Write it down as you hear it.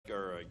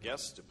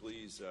guests to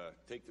please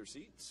take their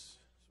seats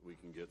so we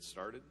can get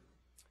started.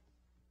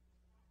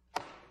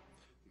 The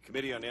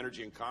Committee on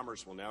Energy and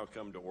Commerce will now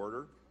come to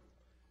order.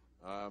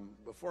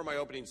 Before my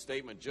opening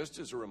statement, just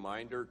as a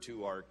reminder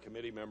to our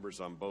committee members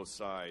on both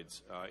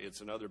sides,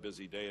 it's another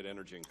busy day at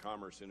Energy and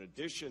Commerce. In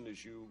addition,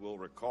 as you will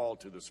recall,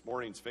 to this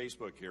morning's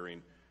Facebook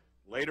hearing,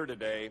 later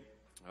today,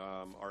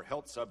 our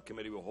Health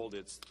Subcommittee will hold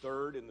its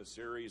third in the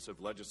series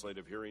of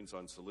legislative hearings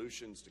on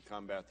solutions to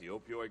combat the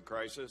opioid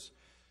crisis.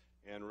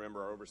 And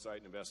remember, our Oversight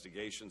and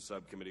Investigation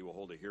Subcommittee will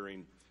hold a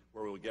hearing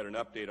where we'll get an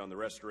update on the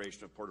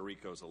restoration of Puerto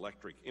Rico's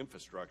electric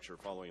infrastructure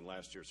following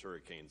last year's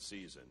hurricane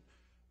season.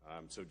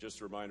 So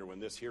just a reminder, when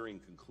this hearing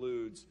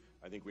concludes,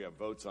 I think we have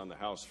votes on the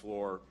House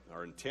floor.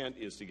 Our intent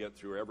is to get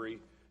through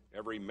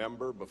every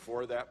member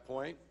before that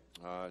point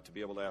to be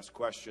able to ask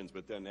questions,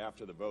 but then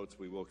after the votes,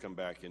 we will come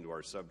back into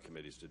our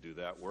subcommittees to do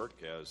that work.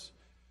 As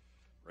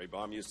Ray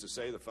Baum used to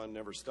say, the fun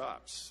never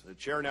stops. The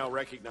chair now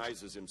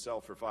recognizes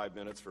himself for 5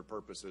 minutes for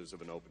purposes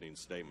of an opening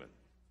statement.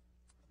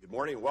 Good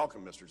morning and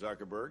welcome, Mr.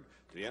 Zuckerberg,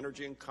 to the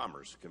Energy and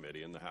Commerce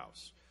Committee in the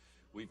House.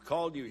 We've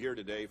called you here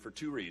today for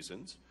two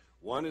reasons.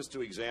 One is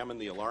to examine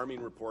the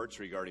alarming reports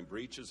regarding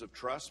breaches of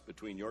trust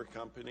between your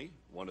company,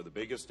 one of the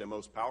biggest and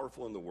most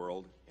powerful in the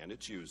world, and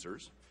its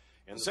users.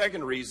 And the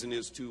second reason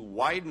is to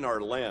widen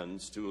our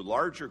lens to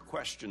larger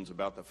questions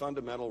about the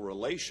fundamental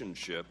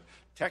relationship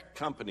tech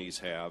companies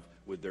have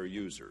with their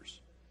users.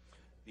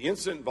 The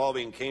incident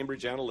involving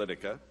Cambridge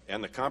Analytica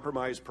and the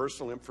compromised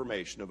personal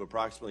information of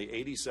approximately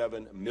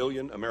 87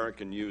 million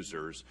American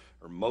users,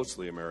 or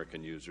mostly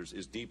American users,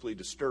 is deeply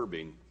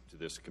disturbing to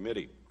this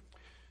committee.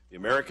 The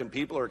American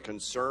people are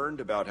concerned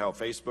about how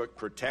Facebook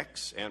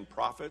protects and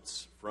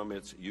profits from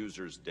its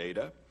users'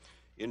 data.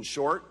 In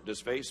short,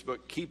 does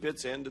Facebook keep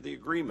its end of the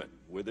agreement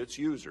with its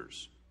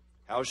users?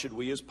 How should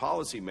we as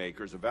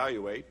policymakers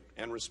evaluate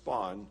and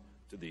respond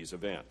to these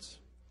events?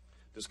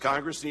 Does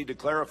Congress need to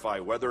clarify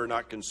whether or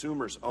not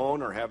consumers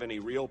own or have any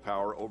real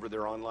power over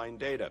their online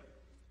data?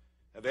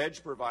 Have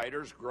edge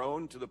providers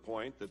grown to the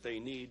point that they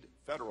need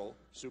federal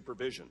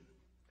supervision?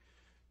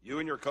 You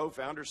and your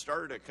co-founders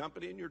started a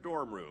company in your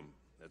dorm room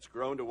that's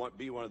grown to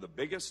be one of the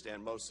biggest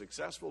and most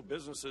successful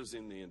businesses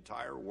in the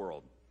entire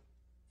world.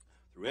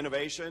 Through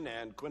innovation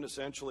and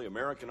quintessentially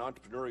American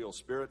entrepreneurial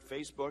spirit,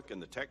 Facebook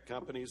and the tech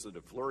companies that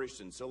have flourished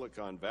in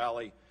Silicon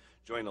Valley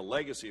join a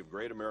legacy of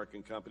great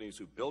American companies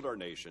who built our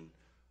nation,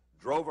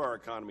 drove our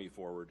economy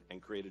forward,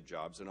 and created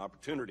jobs and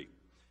opportunity.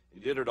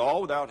 You did it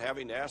all without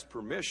having to ask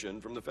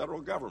permission from the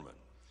federal government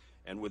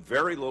and with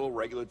very little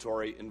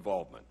regulatory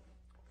involvement.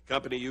 The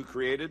company you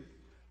created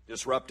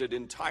disrupted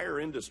entire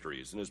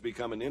industries and has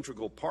become an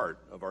integral part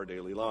of our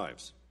daily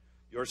lives.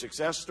 Your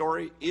success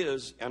story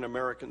is an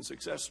American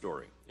success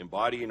story,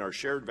 embodying our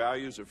shared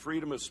values of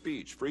freedom of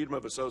speech, freedom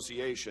of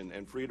association,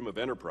 and freedom of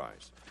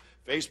enterprise.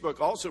 Facebook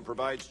also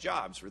provides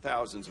jobs for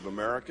thousands of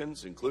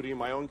Americans, including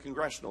my own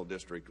congressional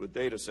district with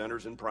data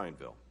centers in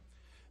Prineville.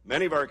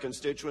 Many of our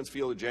constituents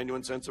feel a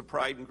genuine sense of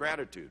pride and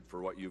gratitude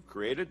for what you've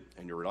created,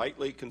 and you're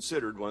rightly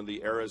considered one of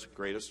the era's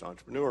greatest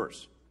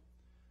entrepreneurs.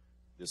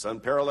 This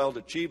unparalleled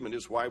achievement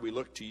is why we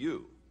look to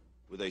you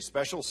with a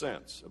special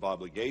sense of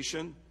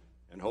obligation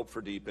and hope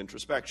for deep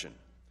introspection.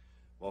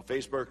 While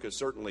Facebook has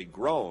certainly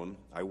grown,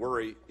 I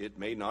worry it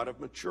may not have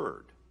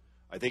matured.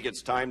 I think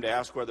it's time to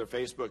ask whether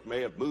Facebook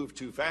may have moved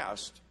too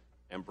fast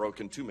and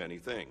broken too many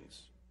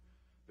things.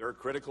 There are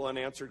critical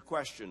unanswered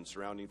questions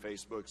surrounding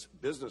Facebook's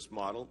business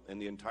model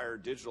and the entire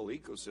digital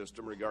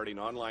ecosystem regarding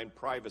online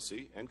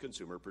privacy and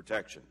consumer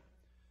protection.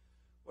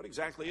 What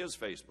exactly is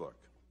Facebook?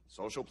 A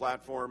social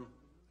platform?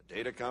 A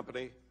data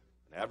company,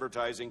 an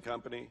advertising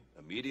company,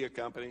 a media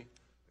company,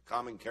 a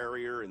common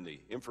carrier in the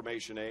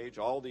information age,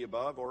 all the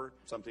above, or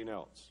something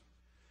else?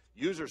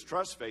 Users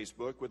trust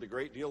Facebook with a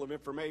great deal of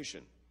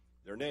information: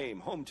 their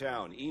name,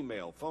 hometown,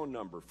 email, phone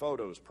number,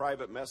 photos,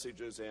 private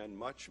messages, and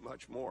much,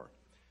 much more.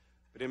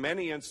 But in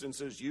many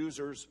instances,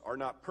 users are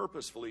not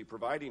purposefully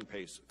providing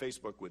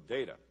Facebook with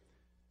data.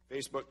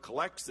 Facebook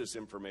collects this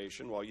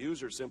information while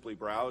users simply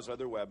browse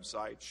other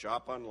websites,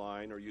 shop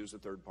online, or use a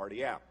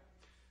third-party app.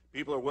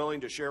 People are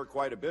willing to share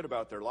quite a bit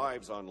about their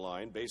lives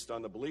online based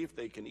on the belief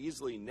they can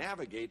easily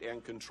navigate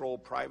and control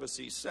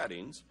privacy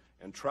settings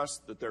and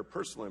trust that their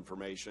personal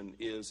information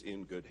is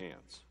in good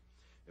hands.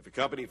 If a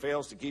company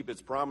fails to keep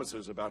its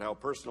promises about how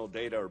personal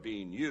data are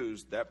being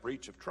used, that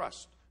breach of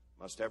trust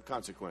must have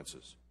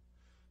consequences.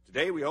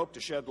 Today, we hope to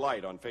shed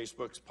light on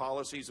Facebook's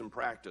policies and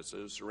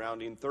practices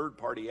surrounding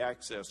third-party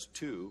access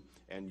to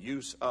and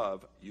use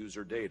of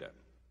user data.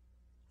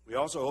 We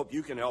also hope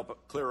you can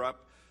help clear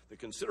up the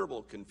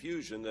considerable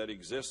confusion that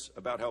exists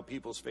about how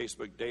people's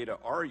Facebook data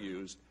are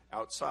used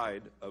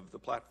outside of the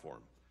platform.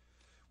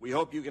 We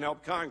hope you can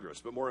help Congress,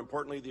 but more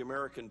importantly, the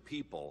American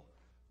people,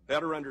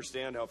 better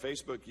understand how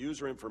Facebook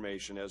user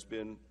information has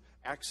been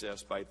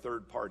accessed by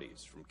third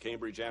parties, from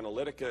Cambridge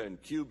Analytica and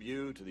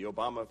CubeU to the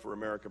Obama for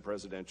America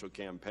presidential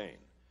campaign.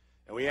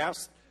 And we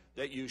ask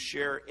that you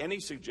share any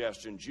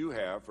suggestions you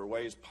have for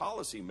ways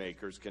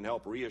policymakers can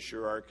help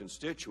reassure our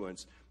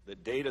constituents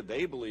that data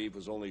they believe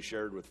was only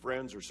shared with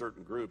friends or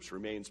certain groups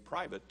remains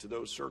private to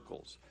those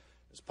circles.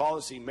 As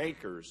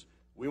policymakers,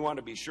 we want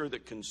to be sure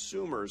that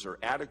consumers are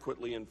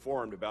adequately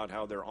informed about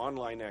how their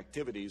online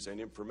activities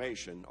and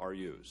information are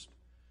used.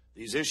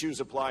 These issues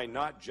apply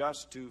not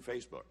just to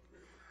Facebook,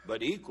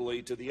 but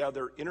equally to the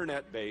other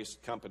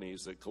internet-based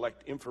companies that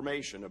collect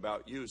information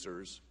about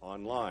users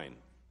online.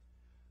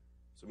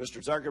 So,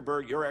 Mr.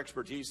 Zuckerberg, your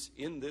expertise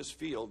in this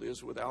field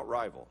is without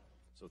rival.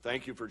 So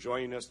thank you for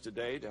joining us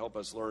today to help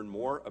us learn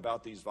more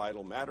about these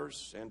vital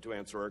matters and to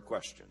answer our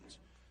questions.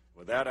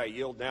 With that, I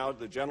yield now to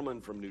the gentleman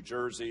from New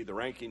Jersey, the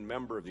ranking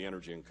member of the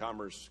Energy and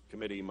Commerce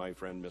Committee, my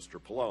friend Mr.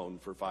 Pallone,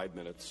 for 5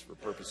 minutes for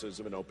purposes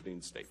of an opening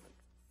statement.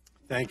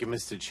 Thank you,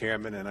 Mr.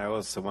 Chairman, and I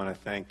also want to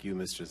thank you,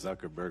 Mr.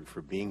 Zuckerberg,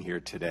 for being here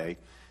today.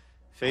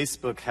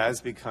 Facebook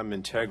has become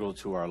integral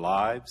to our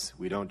lives.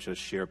 We don't just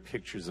share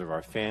pictures of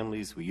our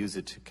families. We use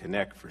it to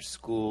connect for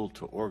school,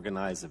 to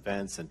organize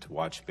events, and to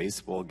watch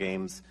baseball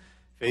games.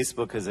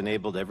 Facebook has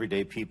enabled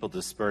everyday people to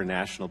spur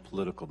national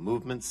political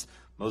movements.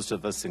 Most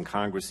of us in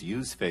Congress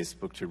use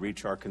Facebook to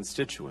reach our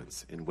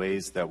constituents in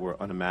ways that were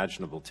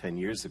unimaginable 10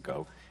 years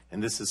ago,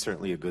 and this is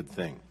certainly a good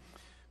thing.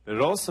 But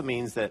it also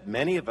means that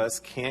many of us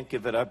can't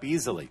give it up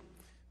easily.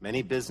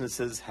 Many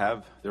businesses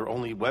have their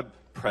only web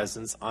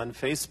presence on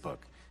Facebook,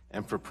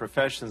 and for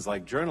professions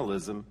like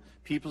journalism,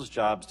 people's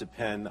jobs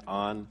depend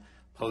on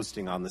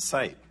posting on the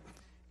site.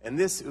 And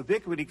this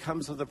ubiquity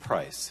comes with a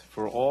price.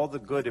 For all the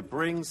good it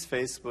brings,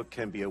 Facebook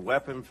can be a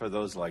weapon for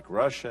those like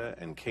Russia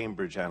and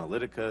Cambridge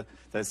Analytica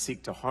that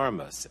seek to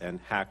harm us and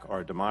hack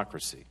our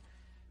democracy.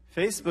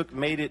 Facebook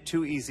made it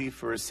too easy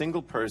for a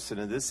single person,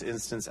 in this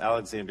instance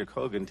Alexander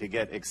Kogan, to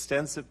get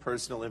extensive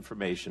personal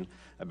information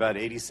about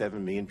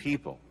 87 million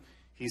people.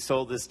 He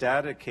sold this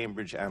data to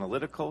Cambridge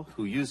Analytica,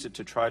 who used it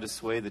to try to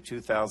sway the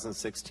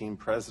 2016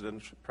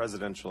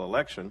 presidential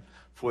election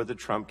for the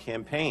Trump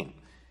campaign.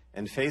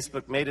 And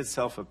Facebook made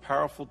itself a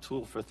powerful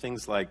tool for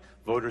things like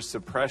voter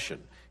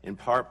suppression, in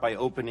part by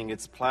opening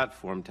its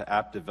platform to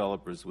app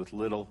developers with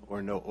little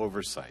or no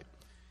oversight.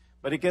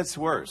 But it gets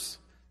worse.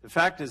 The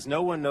fact is,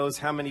 no one knows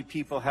how many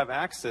people have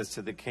access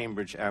to the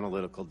Cambridge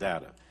Analytica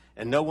data,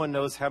 and no one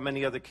knows how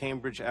many other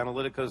Cambridge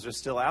Analyticas are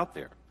still out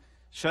there.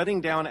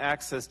 Shutting down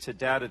access to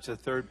data to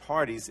third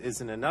parties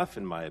isn't enough,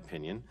 in my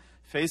opinion.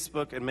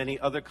 Facebook and many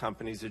other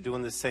companies are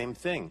doing the same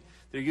thing.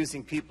 They're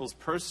using people's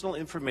personal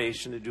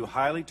information to do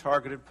highly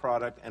targeted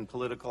product and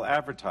political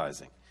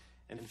advertising.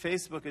 And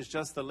Facebook is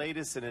just the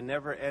latest in a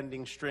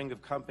never-ending string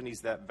of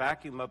companies that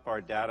vacuum up our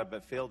data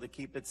but fail to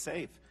keep it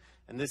safe.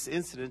 And this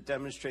incident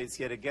demonstrates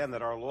yet again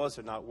that our laws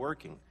are not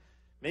working.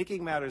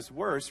 Making matters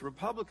worse,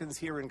 Republicans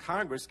here in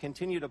Congress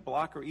continue to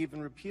block or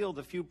even repeal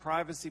the few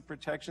privacy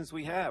protections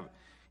we have.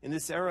 In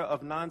this era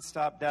of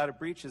nonstop data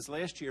breaches,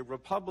 last year,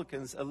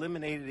 Republicans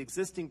eliminated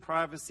existing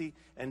privacy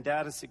and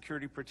data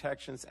security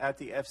protections at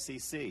the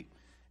FCC.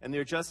 And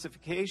their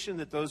justification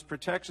that those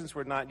protections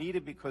were not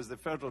needed because the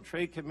Federal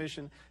Trade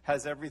Commission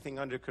has everything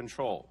under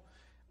control.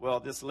 Well,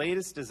 this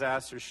latest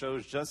disaster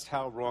shows just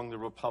how wrong the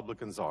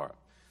Republicans are.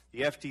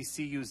 The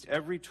FTC used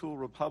every tool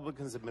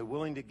Republicans have been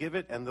willing to give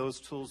it, and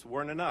those tools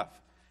weren't enough.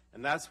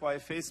 And that's why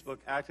Facebook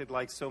acted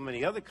like so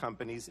many other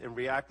companies and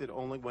reacted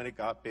only when it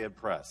got bad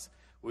press.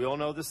 We all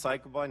know the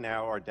cycle by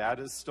now. Our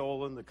data is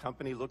stolen, the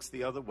company looks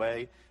the other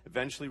way,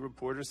 eventually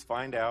reporters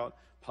find out,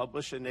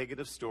 publish a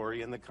negative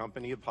story, and the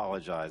company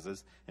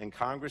apologizes, and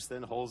Congress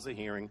then holds a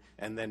hearing,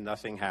 and then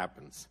nothing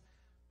happens.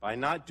 By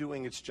not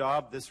doing its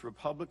job, this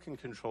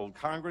Republican-controlled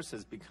Congress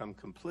has become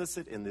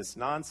complicit in this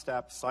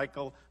nonstop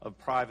cycle of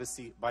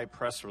privacy by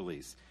press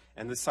release.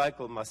 And the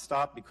cycle must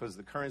stop because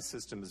the current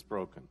system is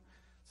broken.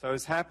 So I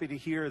was happy to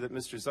hear that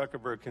Mr.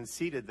 Zuckerberg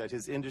conceded that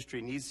his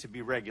industry needs to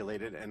be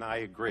regulated, and I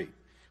agree.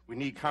 We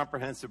need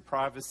comprehensive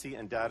privacy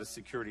and data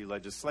security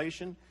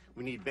legislation.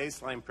 We need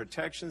baseline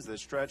protections that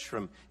stretch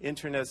from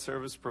internet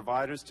service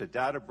providers to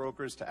data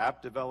brokers to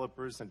app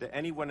developers and to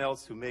anyone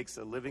else who makes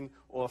a living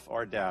off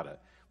our data.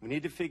 We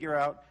need to figure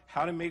out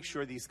how to make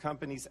sure these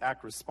companies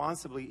act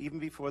responsibly even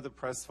before the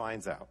press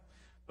finds out.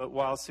 But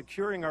while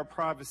securing our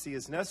privacy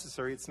is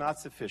necessary, it's not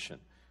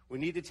sufficient. We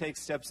need to take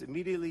steps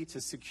immediately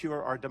to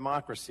secure our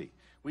democracy.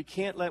 We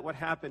can't let what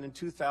happened in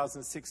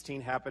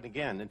 2016 happen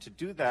again. And to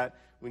do that,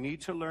 we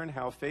need to learn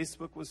how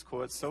Facebook was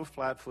caught so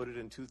flat-footed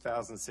in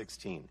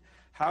 2016.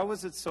 How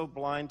was it so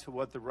blind to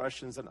what the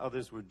Russians and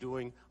others were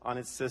doing on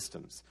its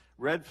systems?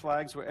 Red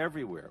flags were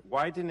everywhere.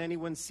 Why didn't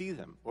anyone see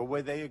them? Or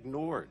were they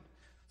ignored?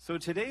 So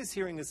today's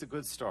hearing is a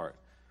good start.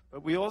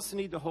 But we also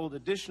need to hold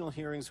additional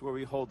hearings where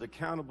we hold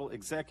accountable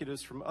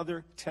executives from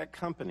other tech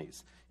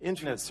companies,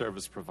 internet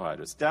service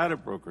providers, data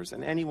brokers,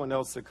 and anyone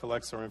else that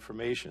collects our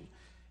information.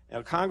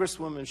 Now,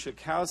 Congresswoman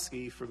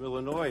Schakowsky from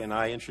Illinois and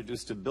I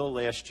introduced a bill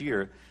last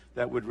year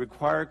that would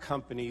require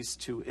companies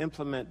to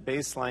implement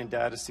baseline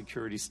data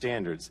security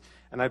standards,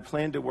 and I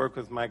plan to work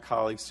with my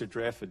colleagues to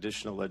draft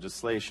additional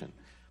legislation.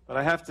 But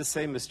I have to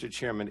say, Mr.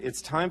 Chairman,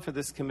 it's time for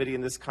this committee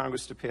and this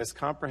Congress to pass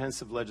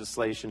comprehensive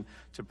legislation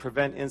to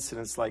prevent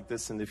incidents like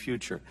this in the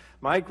future.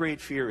 My great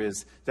fear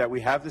is that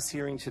we have this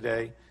hearing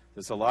today,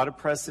 There's a lot of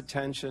press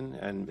attention,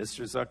 and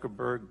Mr.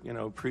 Zuckerberg,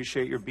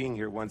 appreciate your being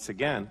here once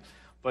again.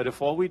 But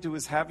if all we do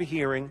is have a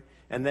hearing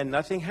and then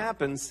nothing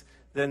happens,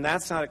 then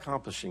that's not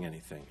accomplishing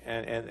anything.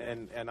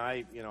 And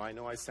I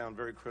know I sound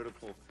very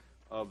critical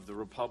of the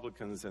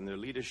Republicans and their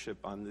leadership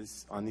on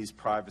these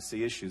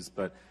privacy issues,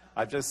 but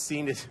I've just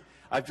seen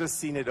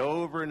it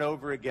over and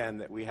over again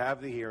that we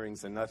have the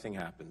hearings and nothing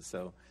happens.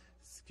 So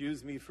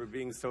excuse me for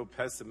being so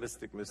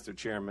pessimistic, Mr.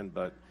 Chairman,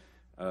 but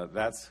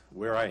that's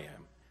where I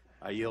am.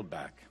 I yield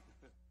back.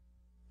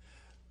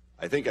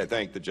 I think I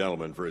thank the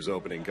gentleman for his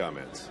opening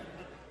comments.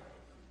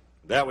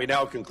 That we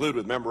now conclude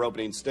with member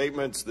opening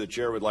statements. The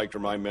chair would like to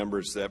remind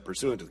members that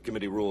pursuant to the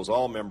committee rules,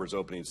 all members'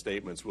 opening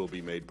statements will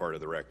be made part of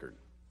the record.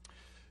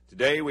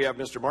 Today we have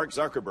Mr. Mark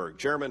Zuckerberg,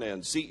 Chairman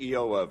and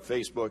CEO of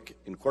Facebook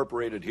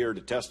Incorporated, here to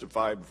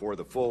testify before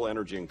the full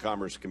Energy and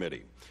Commerce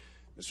Committee.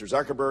 Mr.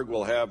 Zuckerberg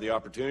will have the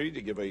opportunity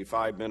to give a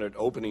 5-minute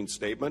opening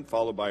statement,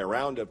 followed by a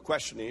round of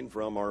questioning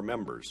from our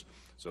members.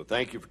 So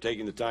thank you for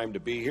taking the time to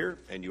be here,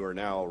 and you are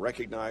now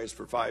recognized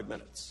for 5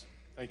 minutes.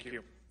 Thank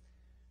you.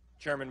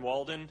 Chairman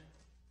Walden,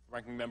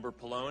 Ranking Member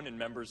Pallone, and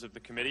members of the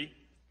committee,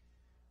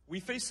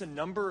 we face a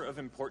number of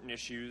important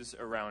issues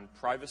around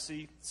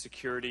privacy,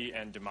 security,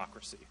 and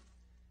democracy.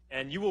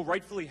 And you will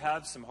rightfully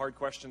have some hard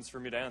questions for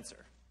me to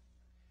answer.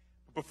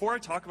 But before I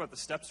talk about the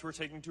steps we're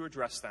taking to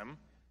address them,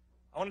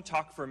 I want to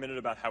talk for a minute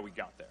about how we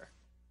got there.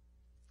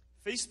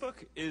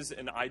 Facebook is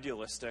an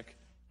idealistic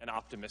and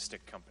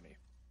optimistic company.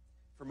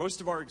 For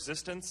most of our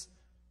existence,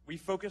 we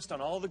focused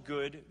on all the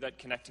good that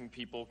connecting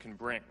people can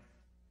bring.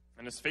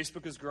 And as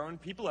Facebook has grown,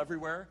 people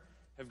everywhere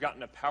have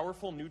gotten a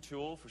powerful new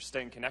tool for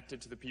staying connected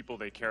to the people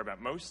they care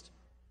about most,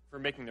 for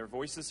making their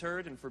voices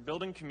heard, and for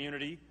building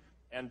community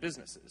and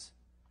businesses.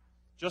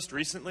 Just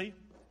recently,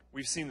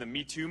 we've seen the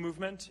Me Too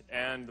movement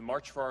and the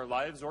March for Our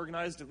Lives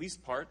organized at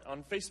least part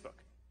on Facebook.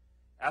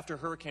 After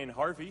Hurricane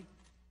Harvey,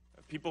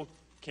 people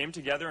came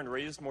together and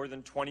raised more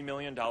than $20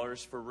 million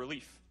for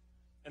relief.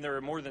 And there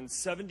are more than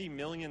 70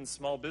 million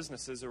small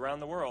businesses around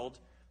the world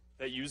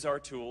that use our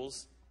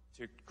tools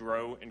to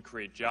grow and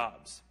create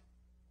jobs.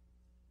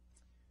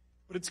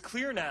 But it's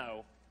clear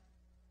now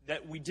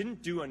that we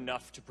didn't do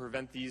enough to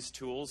prevent these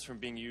tools from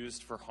being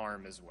used for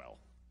harm as well.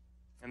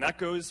 And that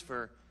goes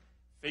for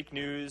fake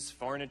news,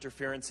 foreign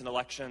interference in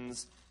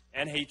elections,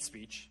 and hate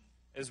speech,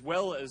 as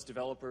well as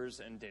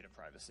developers and data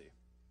privacy.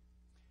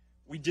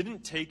 We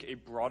didn't take a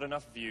broad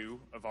enough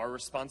view of our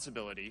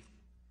responsibility,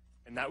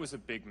 and that was a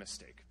big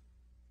mistake.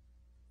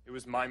 It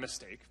was my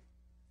mistake,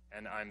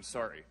 and I'm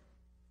sorry.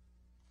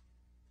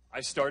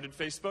 I started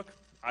Facebook,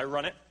 I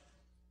run it,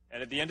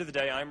 and at the end of the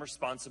day, I'm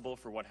responsible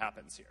for what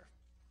happens here.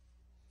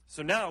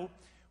 So now,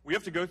 we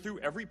have to go through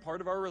every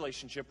part of our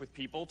relationship with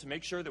people to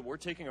make sure that we're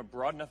taking a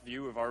broad enough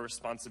view of our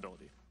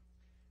responsibility.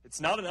 It's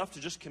not enough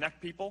to just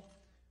connect people.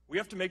 We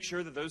have to make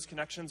sure that those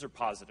connections are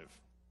positive.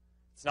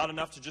 It's not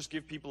enough to just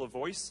give people a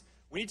voice.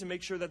 We need to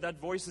make sure that that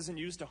voice isn't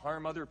used to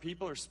harm other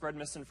people or spread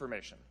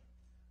misinformation.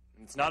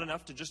 And it's not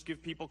enough to just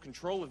give people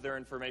control of their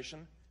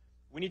information.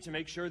 We need to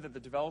make sure that the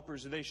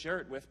developers who they share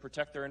it with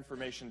protect their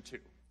information too.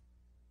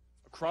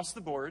 Across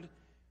the board,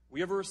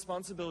 we have a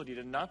responsibility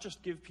to not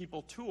just give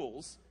people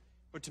tools,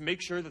 but to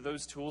make sure that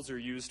those tools are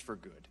used for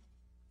good.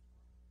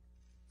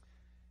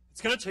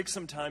 It's going to take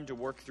some time to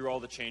work through all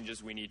the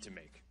changes we need to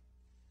make,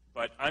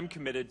 but I'm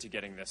committed to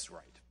getting this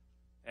right.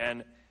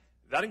 And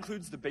that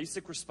includes the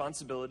basic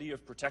responsibility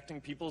of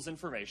protecting people's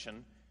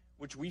information,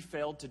 which we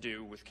failed to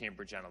do with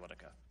Cambridge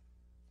Analytica.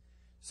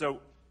 So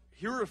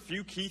here are a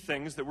few key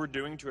things that we're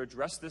doing to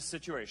address this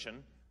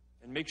situation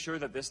and make sure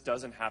that this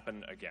doesn't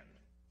happen again.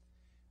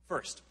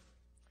 First,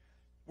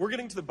 we're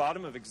getting to the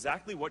bottom of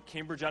exactly what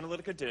Cambridge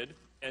Analytica did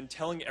and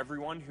telling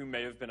everyone who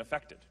may have been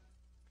affected.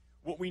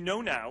 What we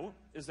know now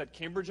is that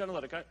Cambridge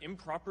Analytica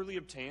improperly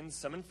obtained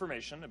some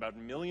information about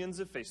millions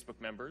of Facebook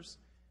members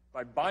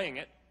by buying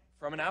it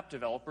from an app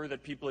developer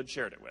that people had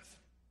shared it with.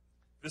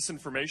 This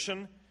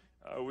information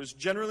was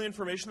generally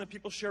information that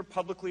people share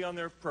publicly on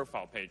their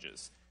profile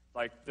pages,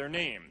 like their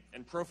name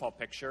and profile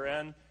picture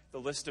and the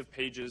list of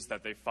pages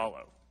that they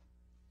follow.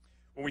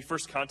 When we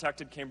first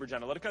contacted Cambridge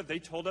Analytica, they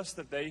told us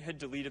that they had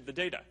deleted the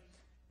data.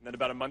 And then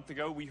about a month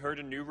ago, we heard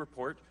a new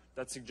report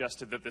that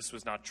suggested that this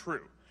was not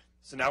true.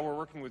 So now we're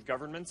working with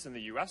governments in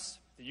the US,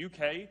 the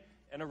UK,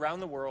 and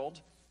around the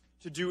world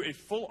to do a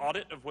full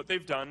audit of what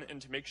they've done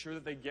and to make sure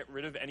that they get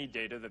rid of any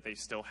data that they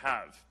still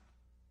have.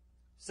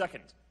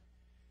 Second,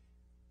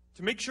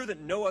 to make sure that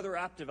no other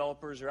app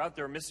developers are out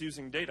there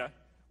misusing data,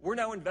 we're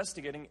now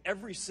investigating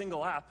every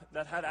single app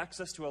that had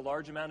access to a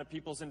large amount of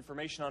people's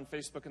information on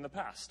Facebook in the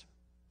past.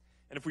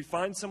 And if we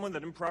find someone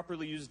that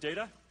improperly used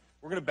data,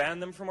 we're going to ban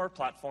them from our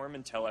platform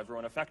and tell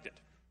everyone affected.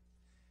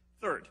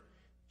 Third,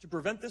 to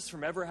prevent this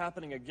from ever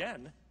happening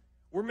again,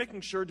 we're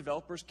making sure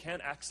developers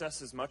can't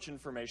access as much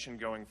information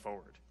going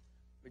forward.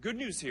 The good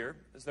news here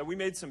is that we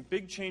made some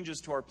big changes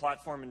to our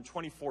platform in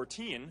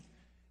 2014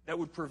 that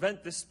would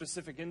prevent this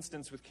specific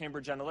instance with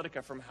Cambridge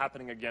Analytica from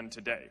happening again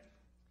today.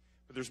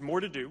 But there's more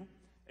to do,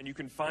 and you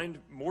can find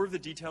more of the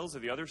details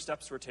of the other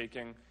steps we're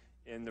taking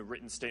in the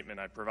written statement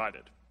I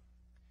provided.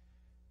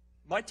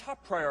 My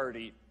top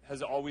priority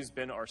has always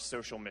been our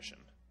social mission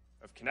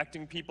of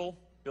connecting people,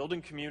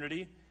 building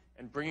community,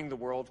 and bringing the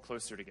world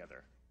closer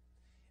together.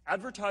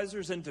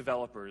 Advertisers and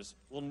developers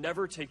will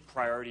never take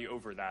priority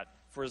over that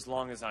for as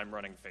long as I'm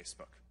running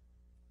Facebook.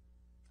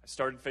 I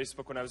started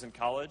Facebook when I was in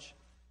college.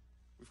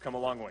 We've come a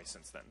long way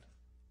since then.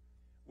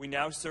 We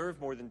now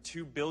serve more than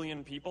 2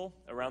 billion people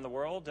around the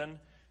world, and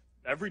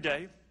every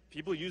day,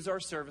 people use our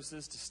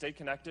services to stay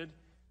connected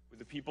with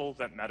the people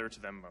that matter to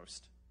them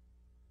most.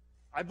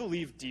 I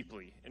believe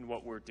deeply in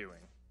what we're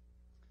doing.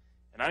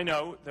 And I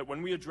know that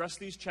when we address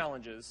these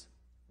challenges,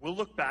 we'll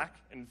look back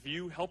and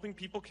view helping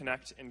people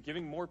connect and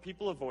giving more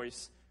people a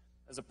voice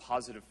as a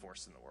positive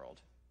force in the world.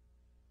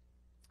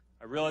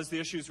 I realize the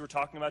issues we're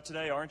talking about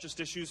today aren't just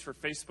issues for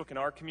Facebook and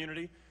our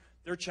community.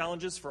 They're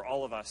challenges for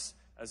all of us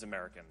as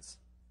Americans.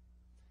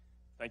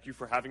 Thank you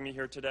for having me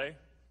here today,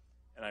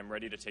 and I'm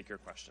ready to take your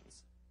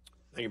questions.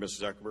 Thank you,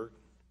 Mr. Zuckerberg.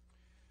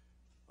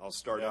 I'll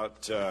start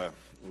out,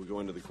 we'll go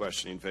into the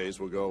questioning phase.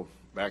 We'll go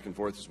back and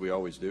forth as we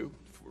always do.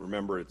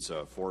 Remember, it's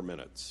 4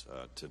 minutes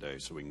today,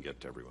 so we can get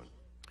to everyone.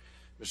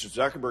 Mr.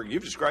 Zuckerberg,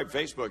 you've described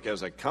Facebook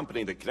as a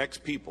company that connects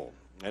people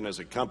and as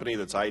a company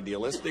that's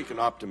idealistic and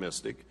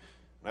optimistic.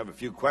 I have a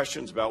few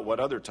questions about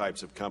what other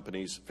types of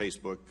companies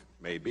Facebook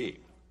may be.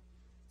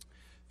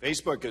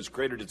 Facebook has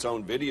created its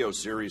own video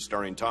series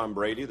starring Tom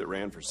Brady that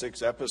ran for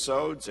 6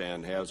 episodes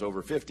and has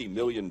over 50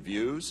 million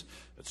views.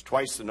 That's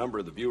twice the number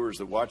of the viewers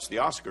that watched the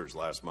Oscars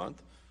last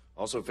month.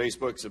 Also,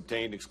 Facebook's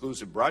obtained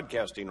exclusive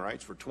broadcasting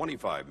rights for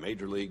 25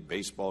 Major League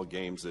Baseball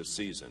games this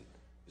season.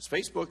 Is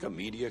Facebook a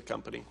media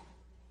company?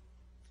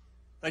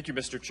 Thank you,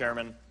 Mr.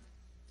 Chairman.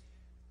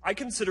 I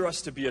consider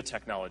us to be a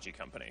technology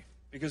company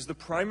because the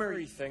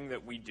primary thing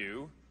that we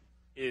do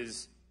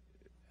is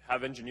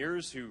have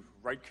engineers who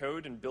write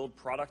code and build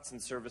products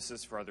and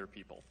services for other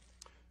people.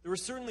 There are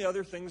certainly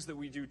other things that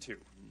we do too.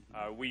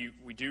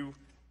 We do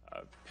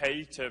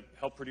pay to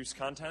help produce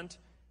content.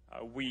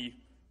 We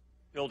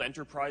build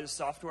enterprise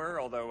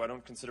software, although I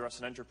don't consider us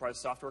an enterprise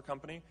software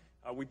company.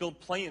 We build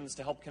planes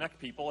to help connect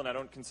people, and I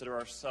don't consider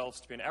ourselves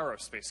to be an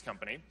aerospace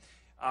company.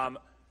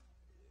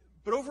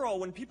 But overall,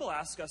 when people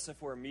ask us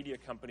if we're a media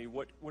company,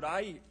 what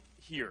I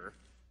hear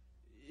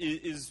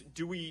is,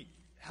 do we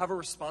have a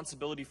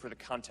responsibility for the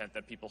content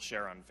that people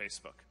share on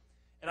Facebook?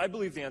 And I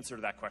believe the answer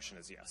to that question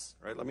is yes.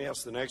 All right, let me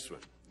ask the next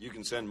one. You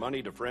can send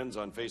money to friends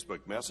on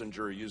Facebook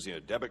Messenger using a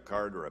debit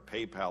card or a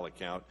PayPal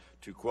account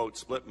to, quote,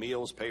 split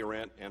meals, pay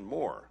rent, and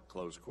more,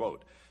 close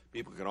quote.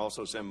 People can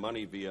also send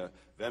money via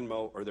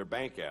Venmo or their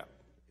bank app.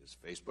 Is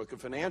Facebook a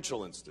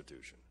financial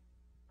institution?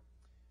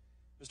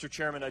 Mr.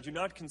 Chairman, I do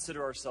not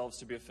consider ourselves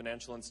to be a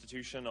financial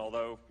institution,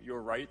 although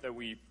you're right that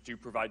we do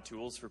provide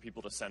tools for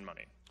people to send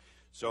money.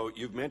 So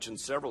you've mentioned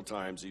several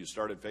times that you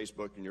started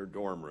Facebook in your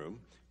dorm room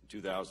in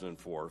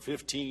 2004.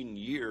 15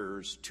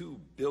 years,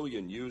 2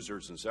 billion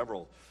users, and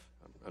several,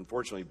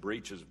 unfortunately,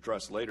 breaches of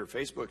trust later.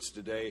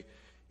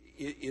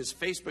 Is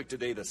Facebook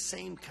today the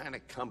same kind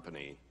of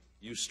company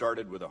you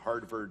started with a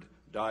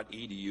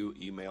harvard.edu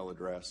email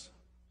address?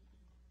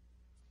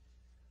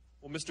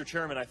 Well, Mr.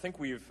 Chairman, I think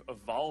we've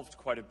evolved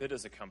quite a bit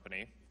as a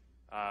company.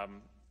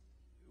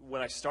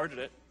 When I started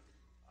it,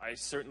 I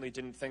certainly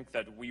didn't think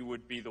that we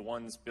would be the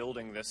ones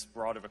building this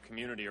broad of a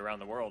community around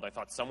the world. I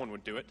thought someone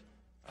would do it.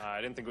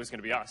 I didn't think it was going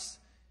to be us.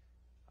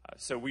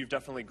 So we've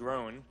definitely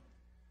grown.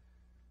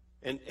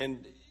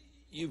 And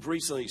you've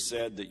recently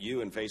said that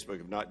you and Facebook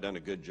have not done a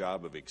good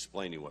job of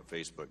explaining what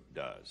Facebook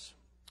does.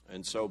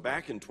 And so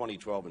back in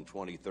 2012 and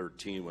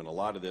 2013, when a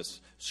lot of this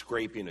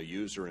scraping of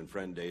user and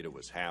friend data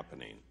was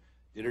happening,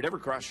 did it ever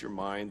cross your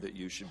mind that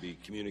you should be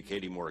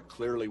communicating more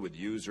clearly with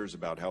users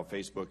about how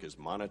Facebook is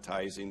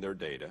monetizing their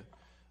data?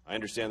 I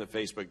understand that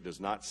Facebook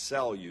does not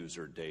sell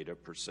user data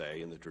per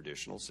se in the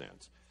traditional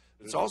sense.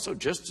 It's also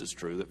just as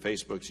true that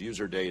Facebook's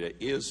user data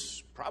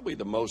is probably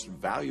the most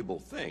valuable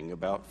thing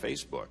about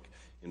Facebook.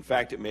 In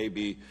fact, it may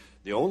be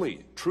the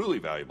only truly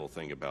valuable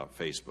thing about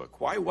Facebook.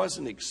 Why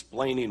wasn't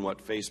explaining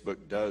what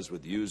Facebook does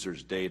with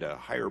users' data a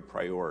higher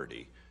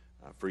priority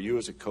for you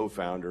as a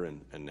co-founder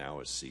and now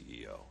as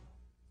CEO?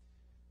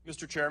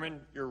 Mr. Chairman,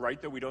 you're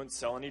right that we don't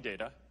sell any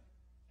data,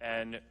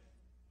 and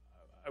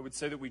I would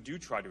say that we do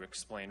try to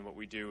explain what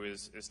we do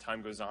as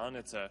time goes on.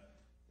 It's a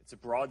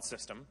broad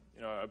system.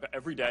 You know,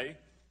 every day,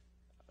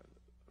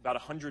 about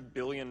 100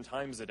 billion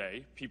times a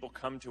day, people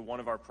come to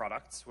one of our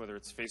products, whether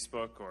it's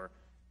Facebook or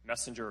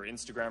Messenger or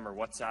Instagram or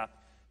WhatsApp,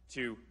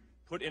 to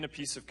put in a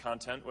piece of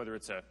content, whether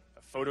it's a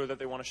photo that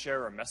they want to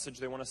share or a message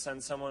they want to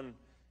send someone.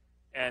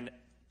 And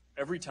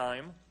every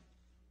time,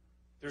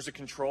 there's a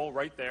control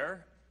right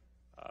there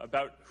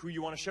about who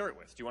you want to share it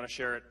with. Do you want to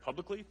share it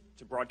publicly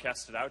to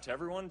broadcast it out to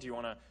everyone? Do you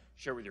want to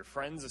share it with your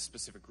friends, a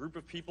specific group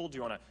of people? Do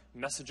you want to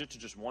message it to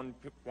just one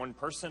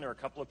person or a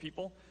couple of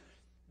people?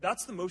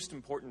 That's the most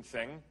important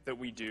thing that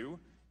we do,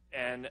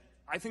 and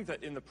I think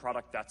that in the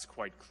product that's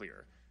quite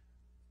clear.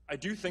 I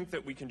do think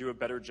that we can do a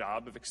better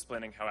job of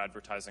explaining how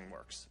advertising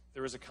works.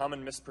 There is a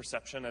common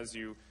misperception, as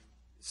you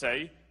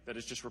say, that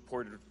is just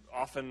reported,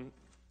 often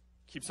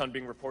keeps on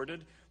being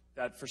reported,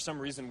 that for some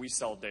reason we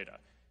sell data.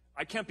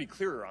 I can't be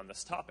clearer on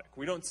this topic.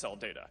 We don't sell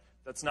data.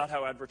 That's not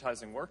how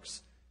advertising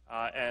works,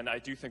 and I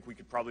do think we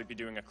could probably be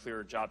doing a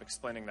clearer job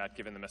explaining that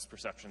given the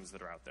misperceptions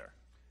that are out there.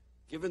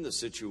 Given the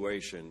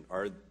situation,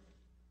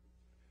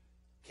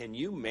 can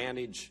you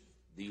manage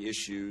the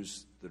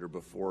issues that are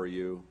before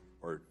you,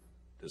 or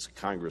does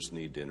Congress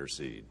need to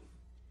intercede?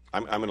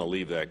 I'm going to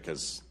leave that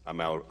because I'm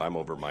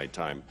over my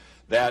time.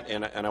 That,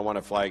 and I want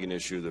to flag an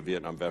issue the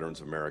Vietnam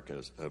Veterans of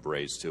America have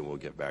raised too, and we'll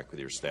get back with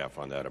your staff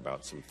on that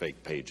about some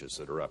fake pages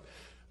that are up.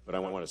 But I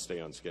want to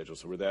stay on schedule.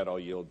 So with that, I'll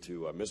yield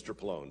to Mr.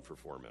 Pallone for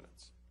 4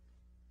 minutes.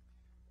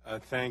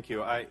 Thank you.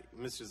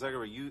 Mr.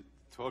 Zuckerberg, you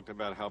talked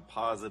about how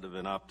positive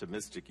and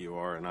optimistic you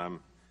are, and I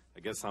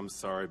guess I'm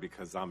sorry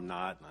because I'm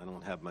not. I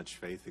don't have much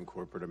faith in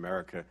corporate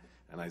America,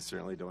 and I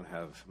certainly don't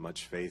have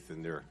much faith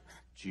in their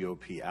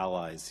GOP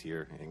allies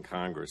here in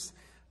Congress.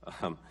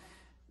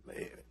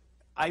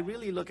 I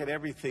really look at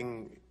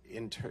everything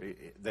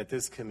that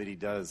this committee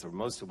does, or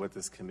most of what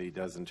this committee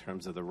does, in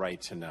terms of the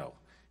right to know.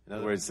 In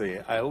other words,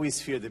 I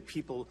always fear that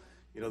people,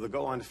 they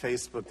go on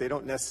Facebook, they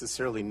don't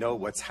necessarily know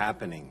what's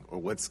happening or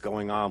what's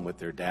going on with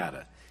their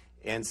data.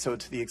 And so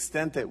to the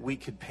extent that we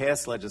could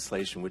pass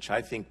legislation, which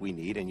I think we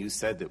need, and you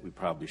said that we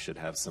probably should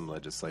have some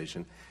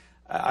legislation,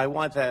 I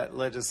want that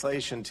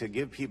legislation to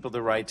give people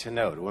the right to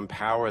know, to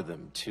empower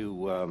them,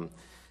 to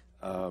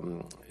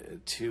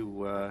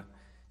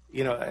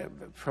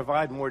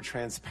provide more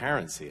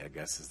transparency, I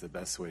guess is the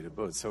best way to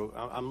put it. So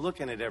I'm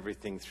looking at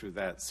everything through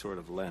that sort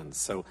of lens.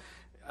 So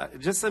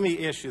just let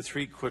me ask you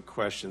 3 quick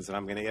questions, and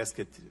I'm going to ask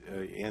it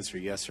to answer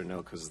yes or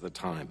no because of the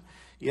time.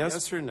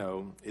 Yes or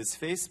no, is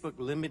Facebook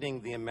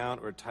limiting the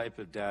amount or type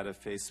of data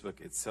Facebook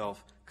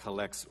itself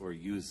collects or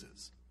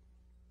uses?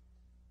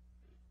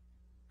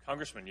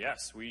 Congressman,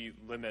 yes, we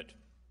limit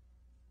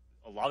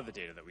a lot of the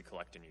data that we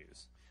collect and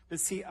use. But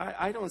see,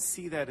 I don't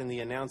see that in the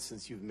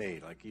announcements you've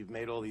made. Like, you've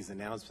made all these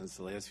announcements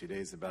the last few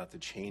days about the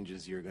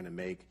changes you're going to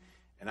make,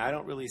 and I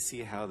don't really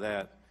see how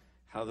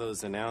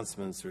those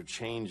announcements or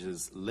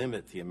changes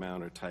limit the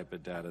amount or type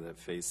of data that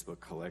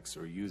Facebook collects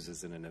or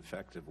uses in an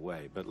effective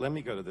way. But let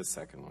me go to the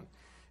second one.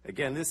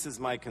 Again, this is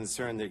my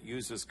concern that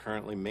users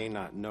currently may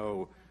not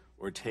know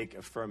or take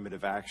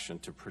affirmative action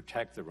to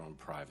protect their own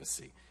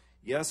privacy.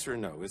 Yes or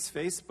no, is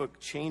Facebook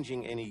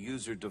changing any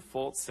user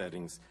default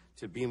settings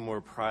to be more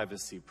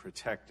privacy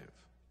protective?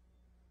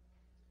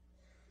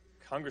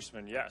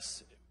 Congressman,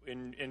 yes.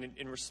 In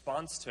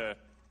response to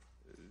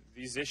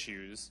these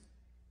issues,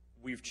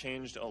 we've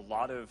changed a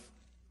lot of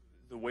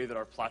the way that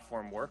our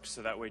platform works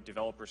so that way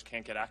developers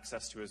can't get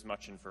access to as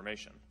much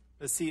information.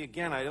 But see,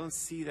 again, I don't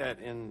see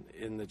that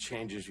in the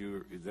changes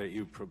that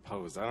you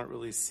propose. I don't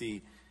really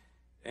see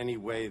any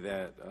way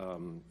that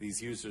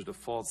these user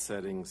default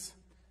settings,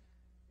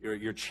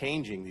 you're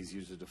changing these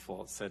user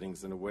default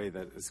settings in a way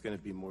that is going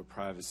to be more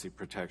privacy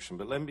protection.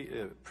 But let me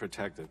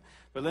protected.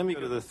 But let me go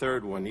to the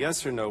third one.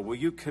 Yes or no? Will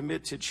you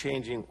commit to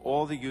changing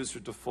all the user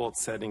default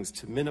settings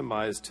to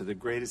minimize, to the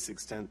greatest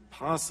extent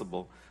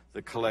possible,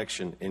 the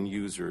collection and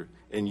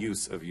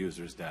use of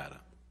users' data?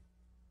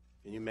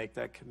 Can you make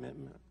that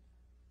commitment?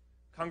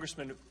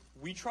 Congressman,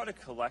 we try to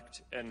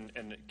collect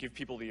and give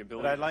people the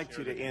ability. But I'd like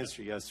you to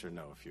answer yes or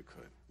no, if you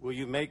could. Will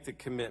you make the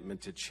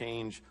commitment to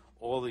changing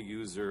all the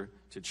user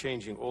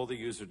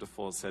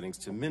default settings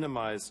to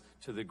minimize,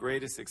 to the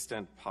greatest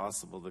extent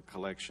possible, the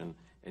collection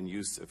and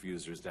use of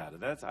users' data?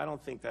 I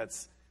don't think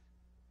that's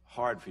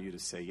hard for you to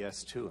say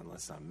yes to,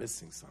 unless I'm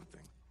missing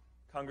something.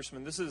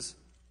 Congressman, this is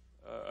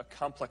a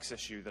complex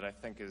issue that I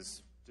think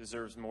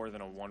deserves more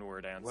than a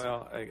one-word answer.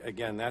 Well,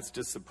 again, that's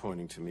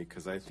disappointing to me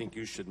because I think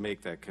you should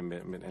make that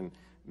commitment, and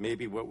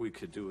maybe what we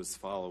could do is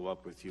follow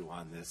up with you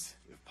on this,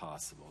 if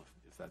possible,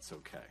 if that's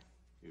okay.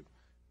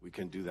 We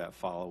can do that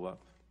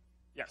follow-up?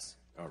 Yes.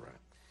 All right.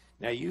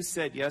 Now, you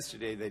said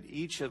yesterday that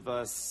each of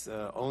us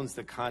owns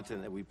the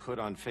content that we put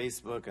on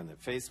Facebook, and that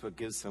Facebook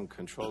gives some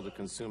control to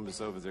consumers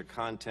over their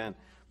content,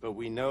 but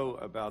we know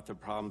about the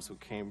problems with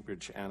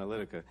Cambridge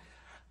Analytica.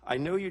 I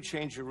know you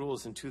changed your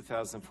rules in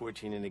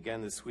 2014 and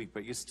again this week,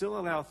 but you still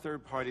allow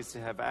third parties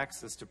to have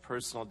access to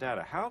personal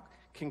data. How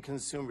can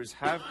consumers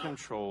have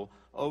control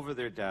over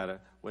their data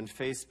when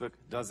Facebook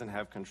doesn't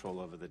have control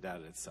over the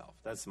data itself?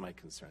 That's my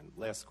concern.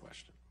 Last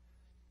question.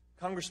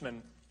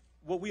 Congressman,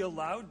 what we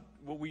allow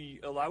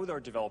with our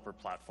developer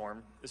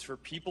platform is for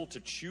people to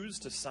choose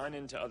to sign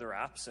into other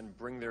apps and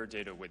bring their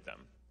data with them.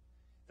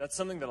 That's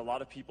something that a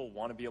lot of people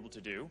want to be able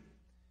to do.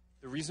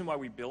 The reason why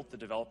we built the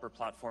developer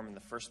platform in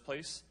the first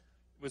place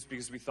was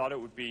because we thought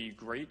it would be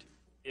great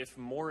if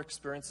more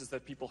experiences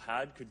that people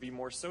had could be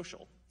more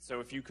social. So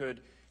if you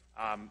could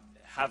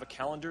have a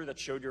calendar that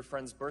showed your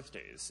friends'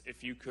 birthdays,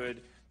 if you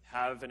could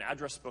have an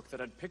address book that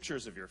had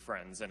pictures of your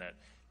friends in it,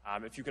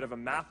 if you could have a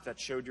map that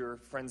showed your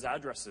friends'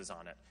 addresses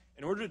on it.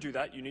 In order to do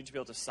that, you need to be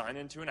able to sign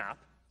into an app,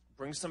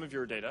 bring some of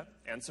your data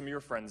and some of your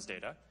friends'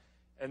 data,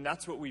 and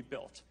that's what we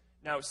built.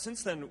 Now,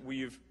 since then,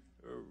 we've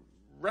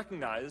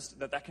recognized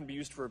that that can be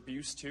used for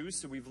abuse too,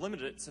 so we've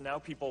limited it, so now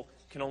people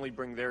can only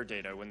bring their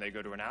data when they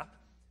go to an app.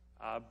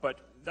 But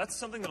that's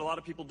something that a lot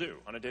of people do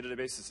on a day-to-day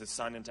basis, is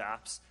sign into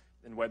apps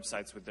and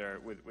websites with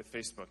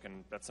Facebook,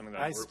 and that's something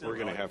that we're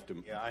going to have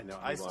to. Yeah, I know.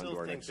 I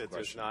still think that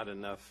there's not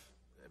enough.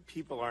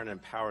 People aren't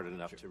empowered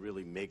enough to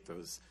really make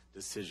those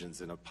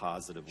decisions in a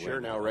positive way. Chair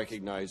now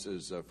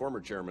recognizes former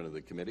chairman of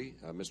the committee,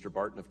 Mr.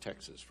 Barton of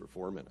Texas, for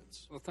 4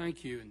 minutes. Well,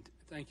 thank you, and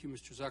thank you,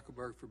 Mr.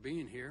 Zuckerberg, for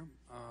being here.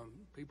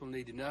 People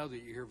need to know that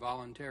you're here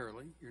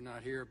voluntarily. You're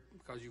not here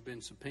because you've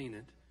been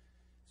subpoenaed,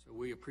 so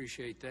we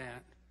appreciate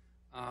that.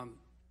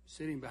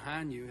 Sitting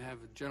behind you have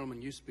a gentleman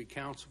who used to be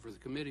counsel for the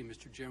committee,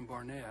 Mr. Jim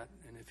Barnett,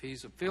 and if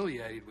he's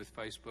affiliated with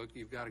Facebook,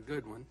 you've got a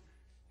good one.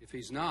 If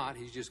he's not,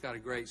 he's just got a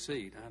great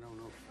seat. I don't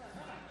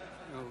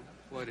know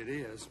what it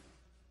is.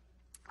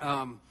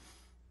 I'm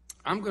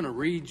going to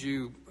read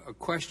you a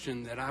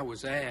question that I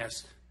was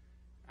asked.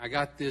 I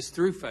got this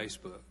through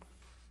Facebook,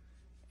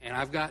 and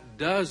I've got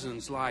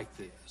dozens like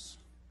this.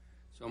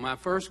 So my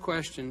first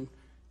question,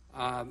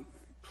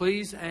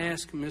 please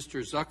ask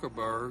Mr.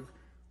 Zuckerberg,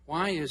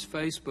 why is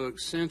Facebook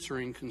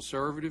censoring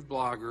conservative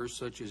bloggers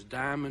such as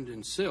Diamond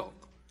and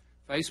Silk?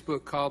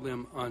 Facebook called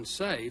them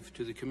unsafe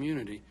to the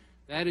community.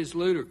 That is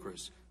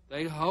ludicrous.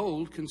 They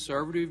hold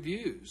conservative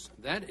views.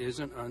 That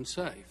isn't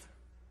unsafe.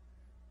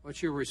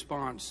 What's your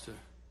response to?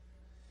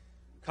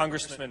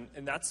 Congressman,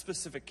 in that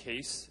specific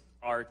case,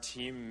 our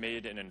team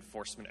made an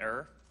enforcement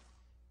error,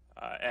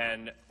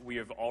 and we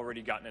have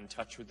already gotten in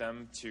touch with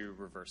them to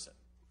reverse it.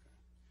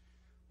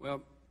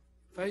 Well,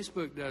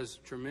 Facebook does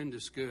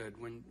tremendous good.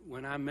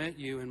 When I met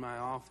you in my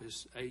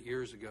office 8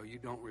 years ago, you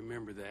don't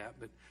remember that,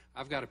 but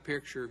I've got a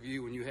picture of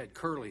you when you had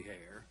curly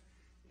hair,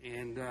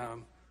 and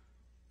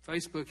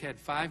Facebook had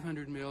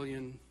 500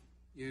 million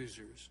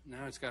users.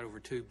 Now it's got over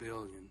 2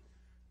 billion.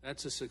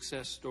 That's a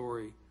success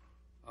story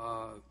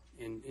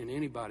in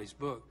anybody's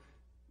book.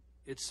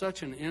 It's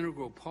such an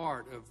integral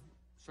part of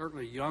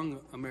certainly young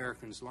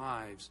Americans'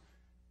 lives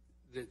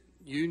that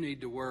you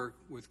need to work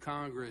with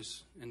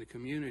Congress and the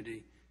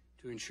community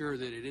to ensure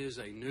that it is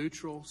a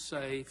neutral,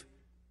 safe,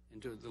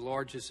 and to the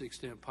largest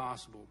extent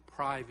possible,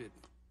 private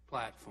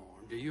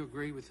platform. Do you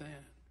agree with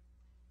that?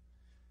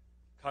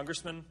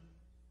 Congressman,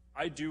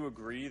 I do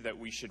agree that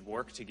we should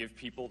work to give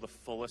people the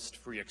fullest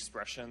free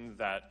expression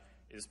that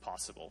is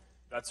possible.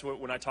 That's what,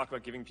 when I talk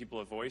about giving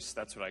people a voice,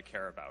 that's what I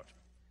care about.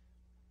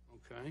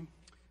 Okay.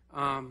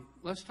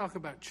 Let's talk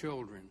about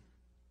children.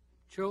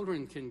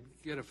 Children can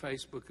get a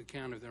Facebook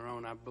account of their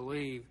own, I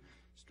believe,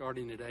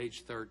 starting at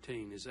age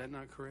 13. Is that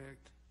not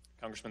correct?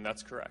 Congressman,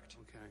 that's correct.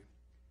 Okay.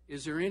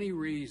 Is there any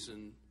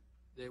reason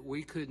that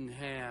we couldn't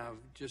have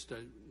just a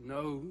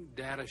no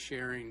data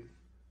sharing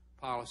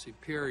policy,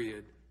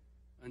 period,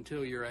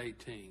 until you're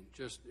 18?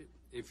 Just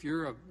if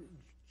you're a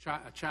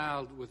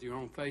child with your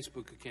own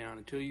Facebook account,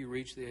 until you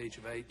reach the age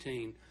of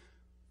 18,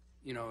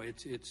 you know,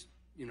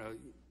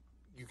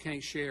 you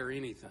can't share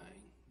anything.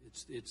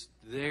 It's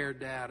their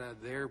data,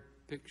 their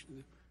picture.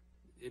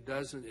 It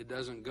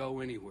doesn't go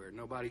anywhere.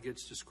 Nobody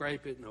gets to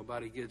scrape it.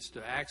 Nobody gets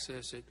to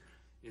access it.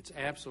 It's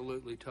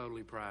absolutely,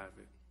 totally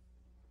private.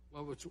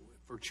 Well,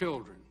 for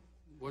children,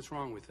 what's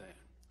wrong with that?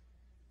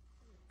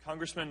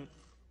 Congressman,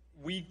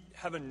 we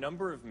have a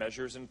number of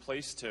measures in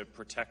place to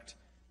protect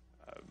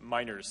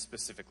minors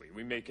specifically.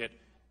 We make it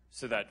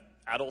so that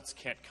adults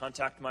can't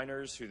contact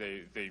minors who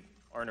they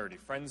aren't already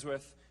friends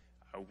with.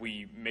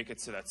 We make it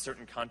so that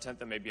certain content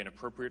that may be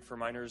inappropriate for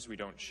minors we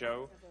don't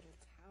show.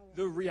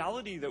 The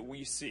reality that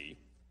we see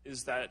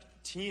is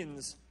that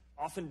teens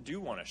often do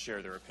want to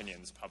share their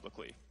opinions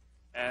publicly.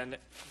 And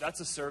that's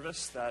a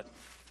service that...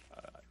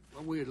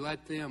 well, we'd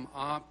let them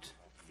opt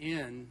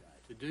in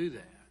to do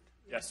that.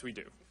 Yes, we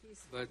do.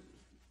 But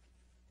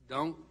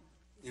don't,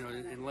 you know,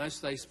 unless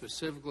they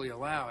specifically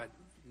allow it,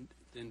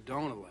 then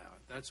don't allow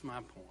it. That's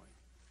my point.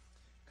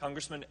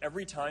 Congressman,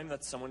 every time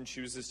that someone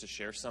chooses to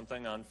share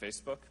something on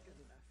Facebook,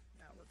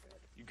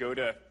 you go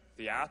to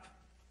the app,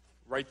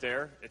 right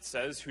there, it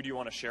says, who do you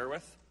want to share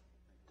with?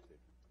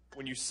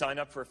 When you sign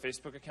up for a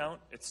Facebook account,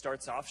 it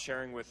starts off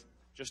sharing with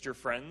just your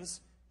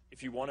friends.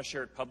 If you want to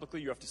share it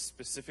publicly, you have to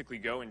specifically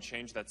go and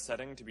change that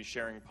setting to be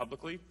sharing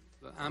publicly.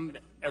 I'm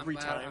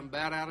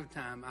about out of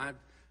time. I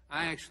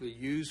actually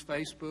use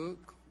Facebook,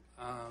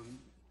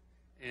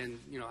 and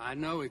you know, I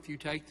know if you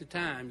take the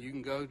time, you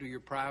can go to your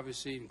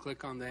privacy and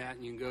click on that,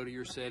 and you can go to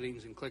your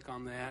settings and click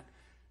on that.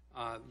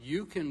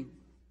 You can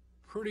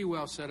pretty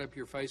well set up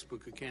your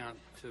Facebook account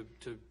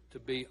to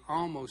be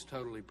almost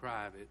totally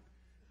private,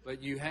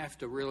 but you have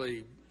to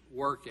really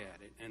work at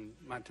it. And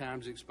my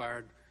time's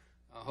expired.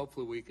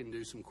 Hopefully we can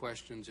do some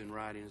questions in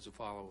writing as a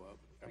follow-up.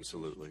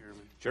 Absolutely.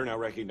 Chairman. Chair now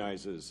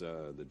recognizes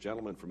the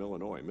gentleman from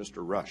Illinois, Mr.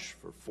 Rush,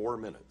 for 4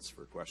 minutes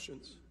for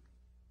questions.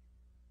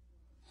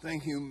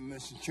 Thank you,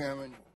 Mr. Chairman.